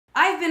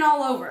been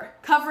all over,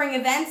 covering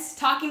events,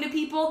 talking to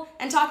people,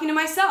 and talking to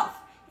myself,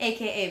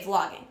 aka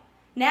vlogging.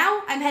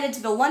 Now I'm headed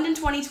to the London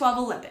 2012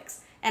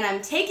 Olympics, and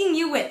I'm taking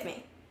you with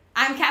me.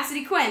 I'm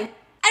Cassidy Quinn, and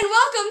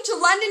welcome to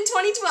London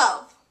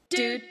 2012.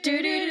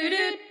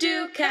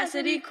 Do,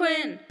 Cassidy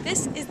Quinn.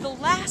 This is the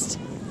last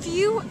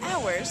few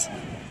hours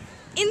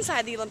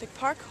inside the Olympic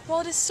Park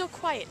while it is still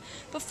quiet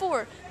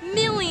before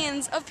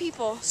millions of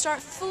people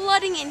start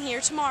flooding in here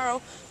tomorrow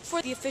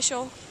for the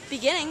official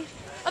beginning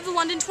of the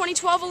London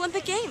 2012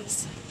 Olympic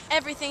Games.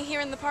 Everything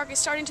here in the park is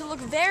starting to look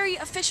very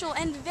official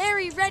and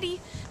very ready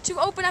to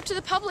open up to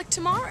the public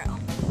tomorrow.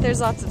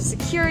 There's lots of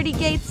security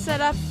gates set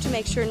up to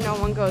make sure no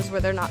one goes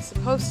where they're not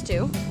supposed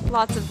to.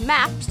 Lots of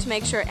maps to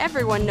make sure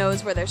everyone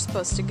knows where they're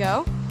supposed to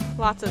go.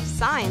 Lots of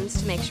signs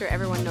to make sure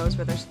everyone knows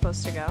where they're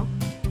supposed to go.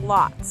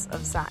 Lots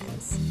of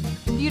signs.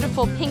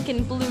 Beautiful pink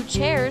and blue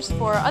chairs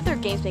for other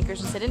games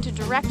makers to sit in to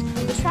direct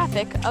the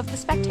traffic of the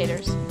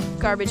spectators.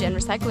 Garbage and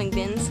recycling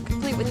bins,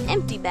 complete with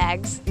empty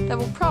bags that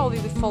will probably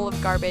be full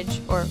of garbage,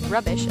 or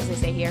rubbish as they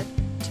say here,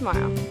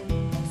 tomorrow.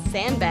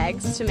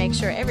 Sandbags to make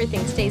sure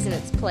everything stays in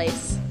its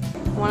place.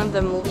 One of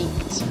them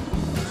leaked.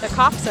 The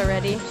cops are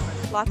ready.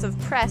 Lots of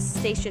press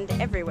stationed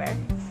everywhere.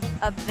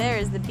 Up there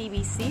is the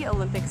BBC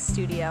Olympics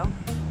studio.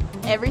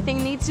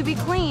 Everything needs to be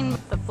clean.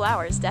 The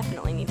flowers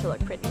definitely need to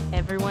look pretty.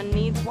 Everyone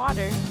needs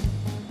water.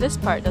 This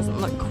part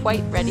doesn't look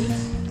quite ready,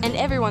 and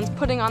everyone's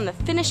putting on the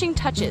finishing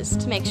touches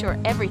to make sure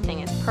everything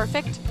is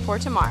perfect for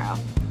tomorrow.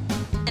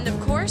 And of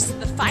course,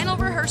 the final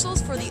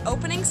rehearsals for the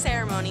opening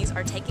ceremonies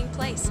are taking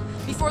place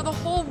before the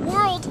whole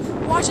world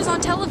watches on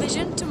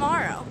television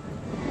tomorrow.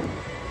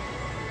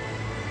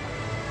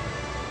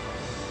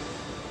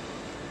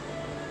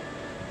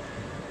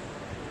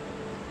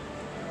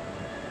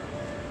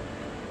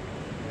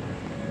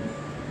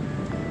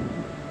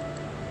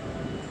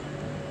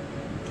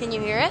 Can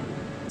you hear it?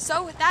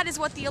 So that is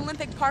what the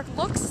Olympic Park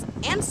looks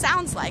and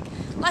sounds like,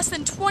 less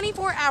than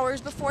 24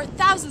 hours before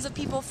thousands of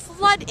people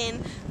flood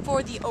in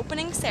for the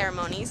opening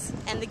ceremonies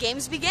and the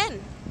games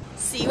begin.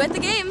 See you at the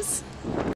games!